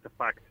down to is the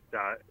fact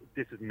that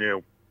this is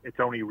new. It's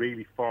only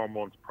really 4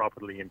 months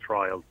properly in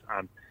trials.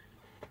 And,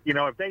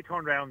 if they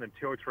turn around in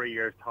 2 or 3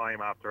 years'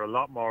 time after a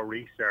lot more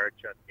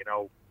research and,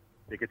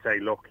 they could say,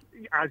 look,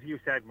 as you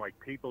said, Mike,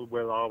 people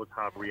will always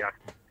have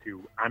reactions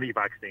to any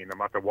vaccine, no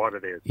matter what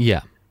it is.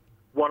 Yeah.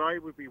 What I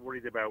would be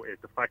worried about is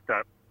the fact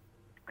that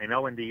I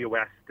know in the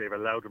US they've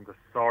allowed them to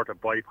sort of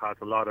bypass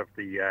a lot of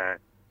the,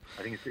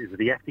 I think is it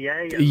the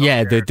FDA?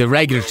 Yeah, the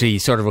regulatory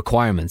sort of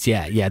requirements.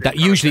 Yeah. That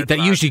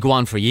usually go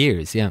on for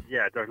years. Yeah.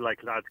 Yeah, they're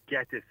like, lads,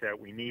 get this out.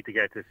 We need to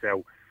get this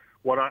out.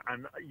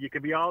 And you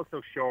can be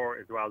also sure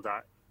as well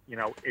that, you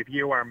know, if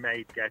you are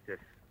made get this,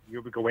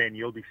 you'll go in,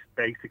 you'll be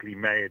basically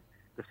made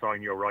to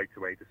sign your rights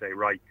away to say,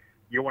 right,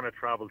 you want to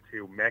travel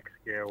to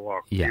Mexico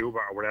or Cuba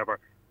or whatever.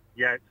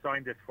 Yeah,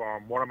 sign this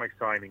form. What am I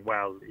signing?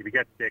 Well, if you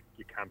get sick,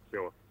 you can't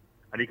sue us.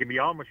 And you can be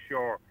almost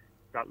sure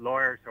that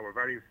lawyers who are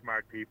very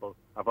smart people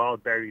have all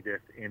buried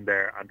this in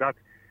there. And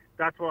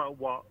that's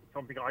what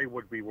something I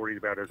would be worried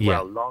about as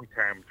well, long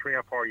term, 3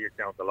 or 4 years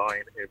down the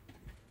line.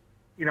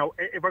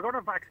 If we're going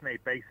to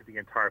vaccinate basically the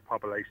entire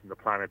population of the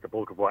planet, the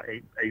bulk of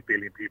 8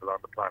 billion people on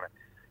the planet,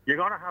 you're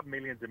going to have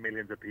millions and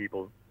millions of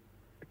people,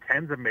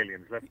 tens of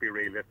millions, let's be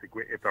realistic,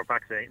 if they're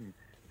vaccinating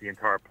the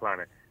entire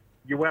planet.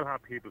 You will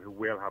have people who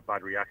will have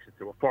bad reactions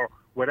to it for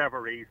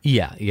whatever reason.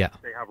 Yeah.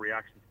 They have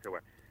reactions to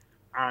it.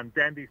 And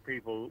then these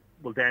people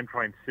will then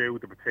try and sue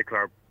the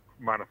particular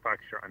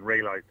manufacturer and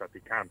realise that they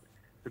can't.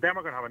 So then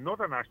we're going to have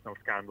another national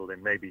scandal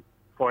in maybe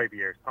 5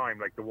 years' time,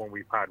 like the one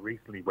we've had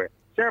recently with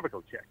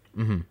cervical check.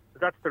 Mm-hmm. So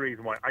that's the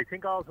reason why. I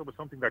think also it was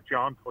something that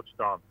John touched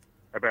on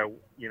about,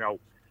 you know,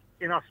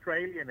 in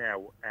Australia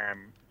now,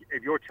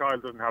 if your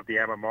child doesn't have the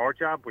MMR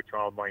jab, which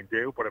all mine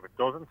do, but if it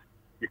doesn't,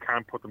 you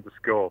can't put them to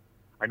school.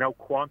 I know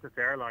Qantas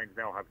Airlines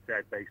now have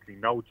said basically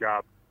no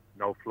jab,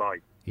 no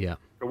flight. Yeah.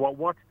 So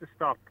what's to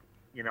stop,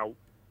 you know,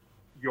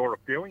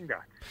 Europe doing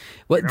that?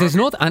 Well, you know? there's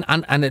not,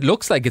 and it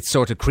looks like it's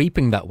sort of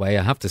creeping that way,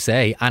 I have to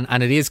say,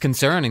 and it is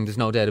concerning, there's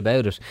no doubt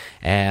about it.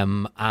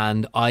 And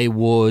I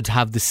would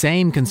have the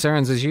same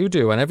concerns as you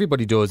do, and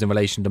everybody does, in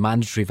relation to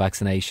mandatory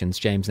vaccinations,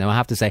 James, now I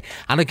have to say,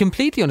 and I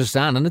completely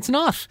understand, and it's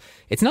not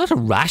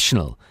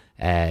irrational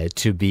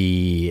to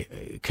be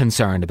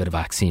concerned about a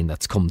vaccine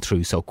that's come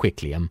through so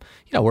quickly. You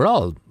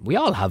know, we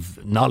all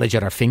have knowledge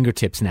at our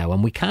fingertips now,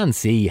 and we can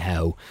see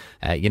how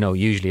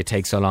usually it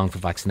takes so long for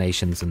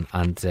vaccinations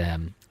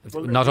and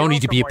not only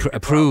to be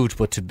approved,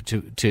 but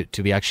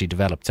to be actually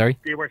developed. Sorry,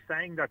 they were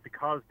saying that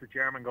because the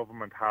German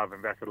government have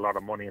invested a lot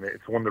of money in it,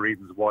 it's one of the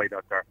reasons why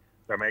that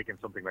they're making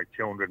something like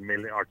 200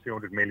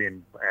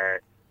 million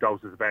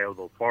doses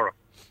available for us.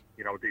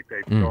 You know,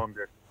 they've done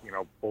this, you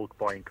know, bulk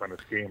buying kind of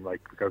scheme,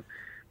 like, because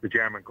the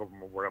German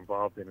government were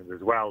involved in it as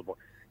well. But,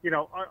 you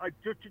know, I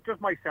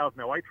just myself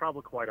now, I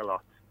travel quite a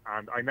lot.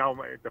 And I know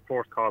the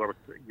first caller,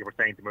 you were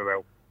saying to me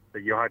about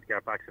that you had to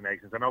get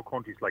vaccinations. I know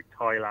countries like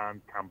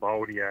Thailand,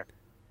 Cambodia,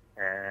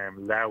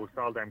 Laos,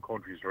 all them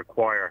countries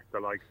require the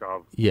likes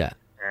of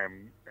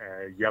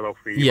yellow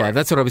fever. Yeah,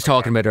 that's what I was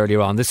talking about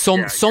earlier on. There's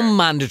some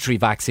mandatory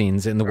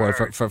vaccines in the world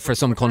for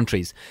some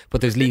countries,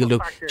 but there's legal.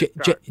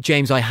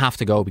 James, I have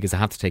to go because I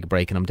have to take a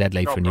break and I'm dead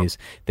late for news.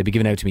 They'll be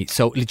given out to me.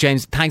 So,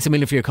 James, thanks a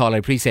million for your call. I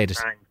appreciate it.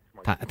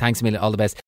 Thanks a million. All the best.